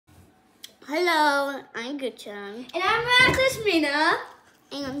Hello, I'm Guchan. And I'm Miraculous Mina.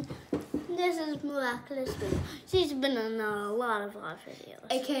 And this is Miraculous Mina. She's been in a lot of our videos.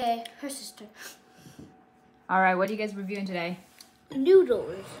 AKA her sister. Alright, what are you guys reviewing today?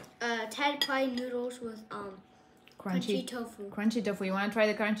 Noodles. Thai pie noodles with crunchy tofu. Crunchy tofu. You want to try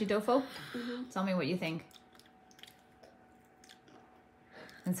the crunchy tofu? Mm-hmm. Tell me what you think.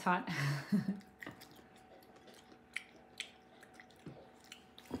 It's hot.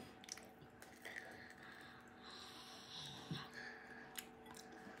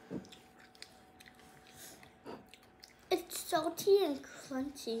 It's salty and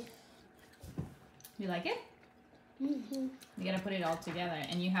crunchy. You like it? Mm-hmm. You gotta put it all together.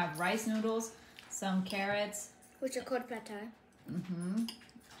 And you have rice noodles, some carrots, Which are called pad thai.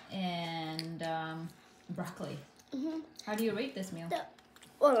 and broccoli. Mm-hmm. How do you rate this meal?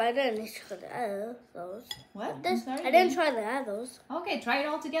 Well, I didn't try the others. What? I'm This, sorry? I didn't try the others. Okay, try it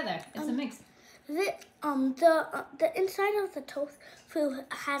all together. It's a mix. The inside of the tofu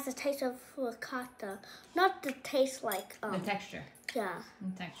has a taste of ricotta, not the taste like The texture. yeah.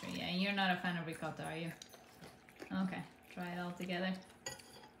 The texture, yeah. And you're not a fan of ricotta, are you? Okay, try it all together.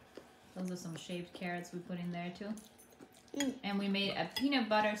 Those are some shaved carrots we put in there too. And we made a peanut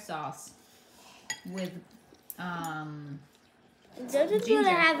butter sauce with It doesn't ginger. really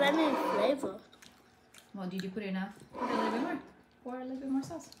have any flavor. Well, did you put enough? Put a little bit more. Pour a little bit more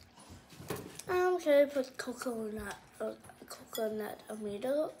sauce. Should I put coconut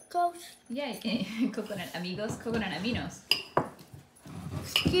amigos? Yeah, coconut amigos, coconut aminos.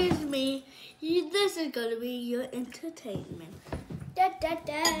 Excuse me, this is gonna be your entertainment. Da, da,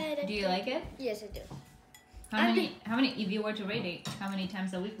 da, da, Do you like it? Yes, I do. How many, if you were to rate it, how many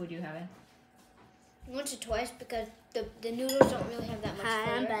times a week would you have it? Once or twice because the noodles don't really have that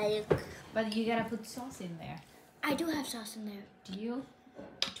much flavor. But you gotta put sauce in there. I do have sauce in there. Do you?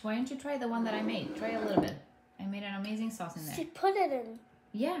 Why don't you try the one that I made? Try a little bit. I made an amazing sauce in there. She put it in.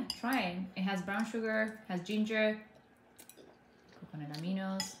 Yeah, try it. It has brown sugar, has ginger, coconut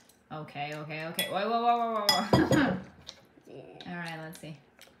aminos. Okay. Whoa. Yeah. All right, let's see.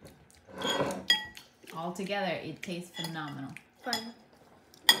 All together, it tastes phenomenal. Fun.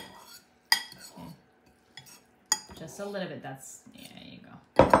 Okay. Just a little bit. Yeah, there you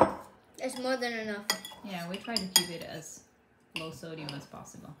go. It's more than enough. Yeah, we try to keep it as low sodium as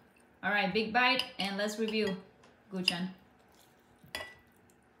possible. All right, big bite, and let's review. Guchan.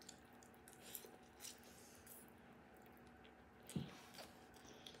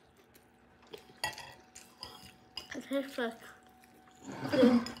 It tastes like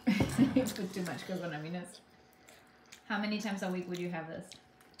You put too much coconut aminos. How many times a week would you have this?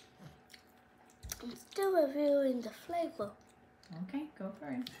 I'm still reviewing the flavor. Okay, go for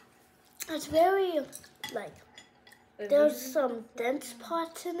it. It's very like there's some dense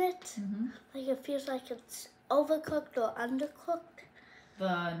parts in it. Like it feels like it's overcooked or undercooked.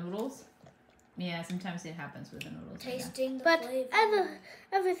 The noodles? Yeah, sometimes it happens with the noodles. yeah. Tasting the But flavor.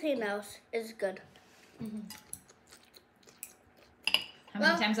 everything else is good. How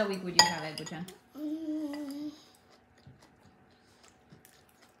many times a week would you have it, Guchan? Mm,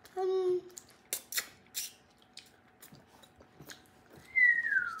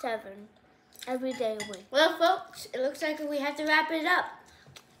 7 every day a week. Well, folks, it looks like we have to wrap it up.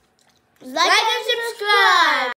 Like and subscribe.